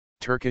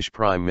Turkish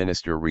Prime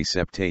Minister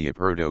Recep Tayyip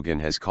Erdogan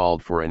has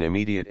called for an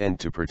immediate end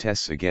to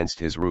protests against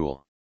his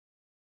rule.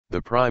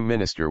 The Prime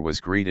Minister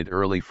was greeted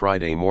early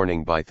Friday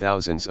morning by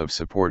thousands of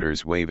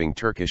supporters waving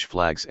Turkish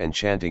flags and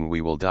chanting "We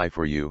will die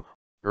for you,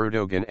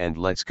 Erdogan, and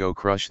let's go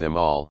crush them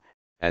all,"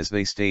 as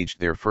they staged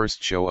their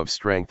first show of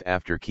strength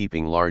after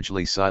keeping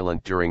largely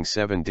silent during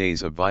 7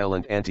 days of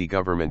violent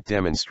anti-government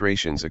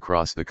demonstrations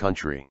across the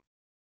country.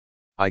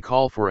 "I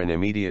call for an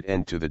immediate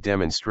end to the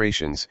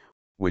demonstrations,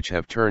 which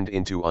have turned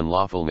into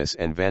unlawfulness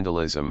and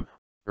vandalism,"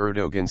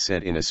 Erdogan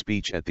said in a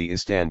speech at the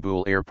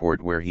Istanbul airport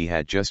where he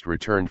had just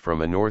returned from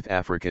a North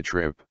Africa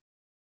trip.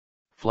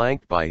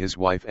 Flanked by his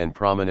wife and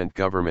prominent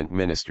government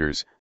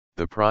ministers,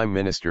 the Prime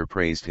Minister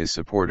praised his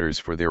supporters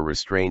for their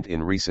restraint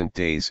in recent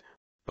days,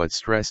 but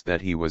stressed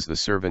that he was the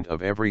servant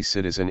of every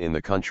citizen in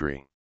the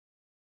country.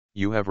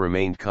 "You have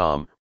remained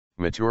calm,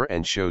 mature,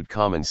 and showed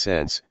common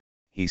sense,"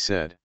 he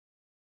said.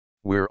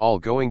 "We're all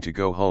going to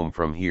go home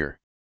from here.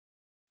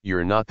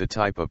 You're not the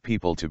type of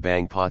people to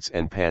bang pots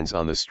and pans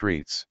on the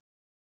streets.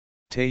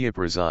 Tayyip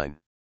resign."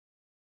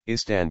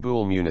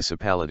 Istanbul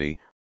municipality,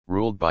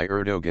 ruled by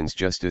Erdogan's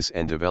Justice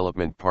and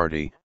Development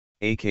Party,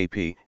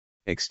 AKP,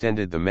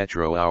 extended the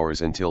metro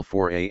hours until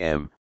 4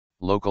 a.m.,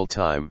 local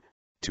time,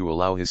 to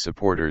allow his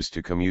supporters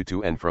to commute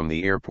to and from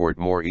the airport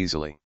more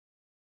easily.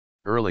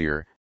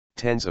 Earlier,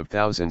 tens of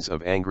thousands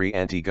of angry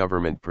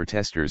anti-government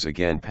protesters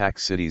again packed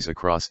cities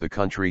across the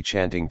country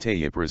chanting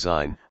 "Tayyip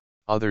resign,"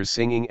 others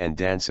singing and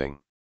dancing.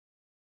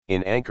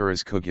 In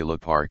Ankara's Kugula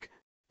Park,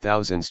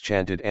 thousands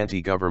chanted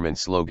anti-government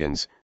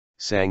slogans,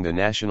 sang the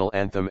national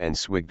anthem and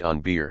swigged on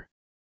beer.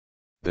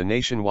 The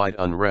nationwide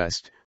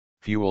unrest,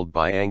 fueled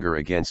by anger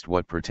against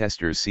what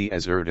protesters see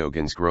as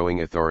Erdogan's growing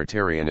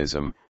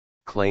authoritarianism,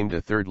 claimed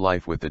a third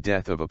life with the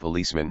death of a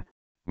policeman,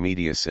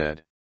 media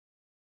said.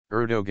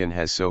 Erdogan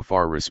has so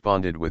far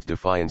responded with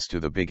defiance to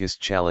the biggest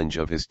challenge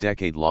of his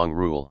decade-long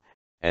rule,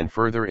 and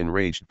further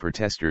enraged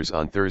protesters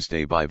on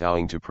Thursday by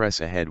vowing to press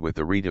ahead with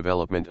the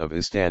redevelopment of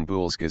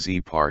Istanbul's Gezi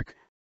Park,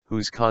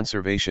 whose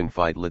conservation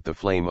fight lit the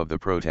flame of the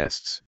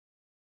protests.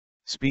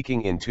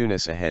 Speaking in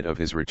Tunis ahead of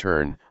his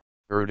return,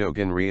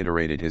 Erdogan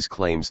reiterated his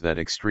claims that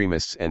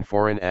extremists and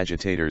foreign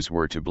agitators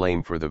were to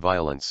blame for the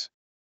violence.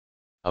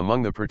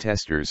 Among the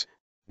protesters,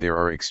 there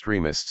are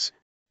extremists,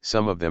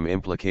 some of them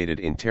implicated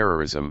in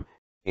terrorism,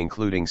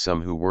 including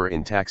some who were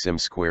in Taksim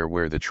Square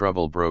where the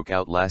trouble broke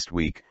out last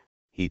week,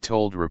 he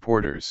told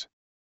reporters.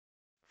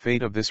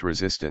 Fate of this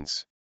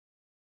resistance.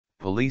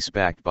 Police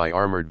backed by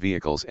armored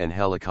vehicles and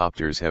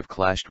helicopters have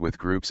clashed with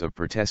groups of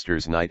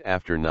protesters night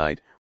after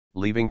night,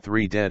 leaving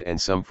 3 dead and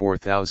some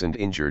 4,000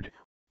 injured,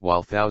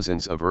 while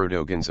thousands of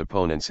Erdogan's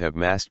opponents have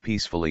massed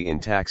peacefully in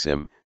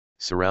Taksim,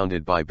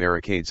 surrounded by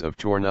barricades of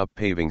torn-up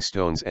paving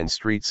stones and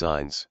street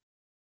signs.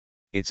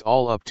 "It's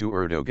all up to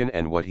Erdogan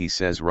and what he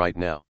says right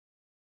now.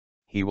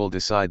 He will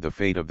decide the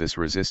fate of this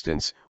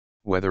resistance,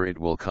 whether it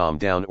will calm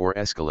down or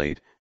escalate,"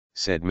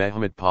 said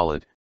Mehmet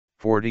Polat,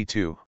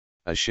 42,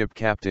 a ship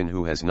captain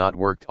who has not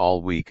worked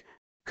all week,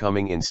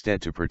 coming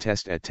instead to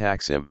protest at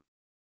Taksim.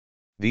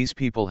 "These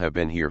people have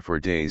been here for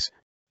days,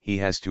 he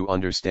has to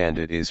understand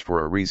it is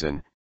for a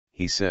reason,"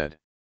 he said.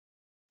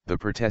 The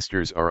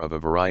protesters are of a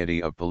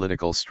variety of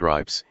political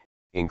stripes,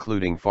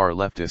 including far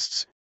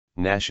leftists,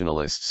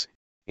 nationalists,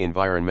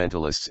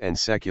 environmentalists and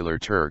secular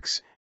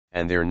Turks,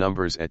 and their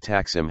numbers at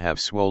Taksim have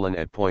swollen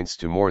at points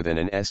to more than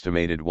an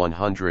estimated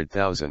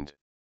 100,000.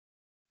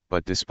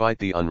 But despite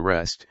the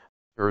unrest,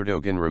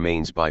 Erdogan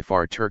remains by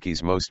far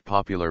Turkey's most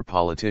popular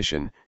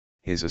politician,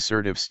 his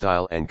assertive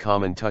style and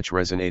common touch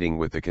resonating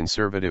with the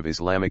conservative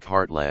Islamic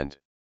heartland.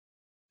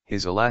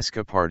 His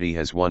Alaska party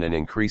has won an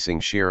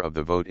increasing share of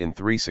the vote in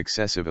 3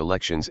 successive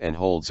elections and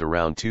holds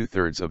around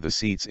 2/3 of the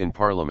seats in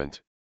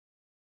parliament.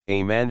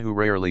 A man who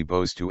rarely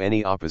bows to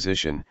any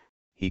opposition,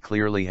 he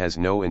clearly has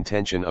no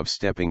intention of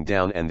stepping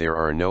down, and there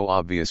are no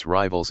obvious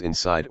rivals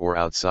inside or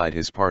outside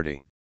his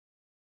party.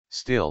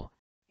 Still,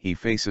 he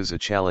faces a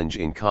challenge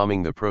in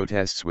calming the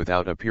protests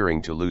without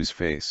appearing to lose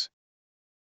face.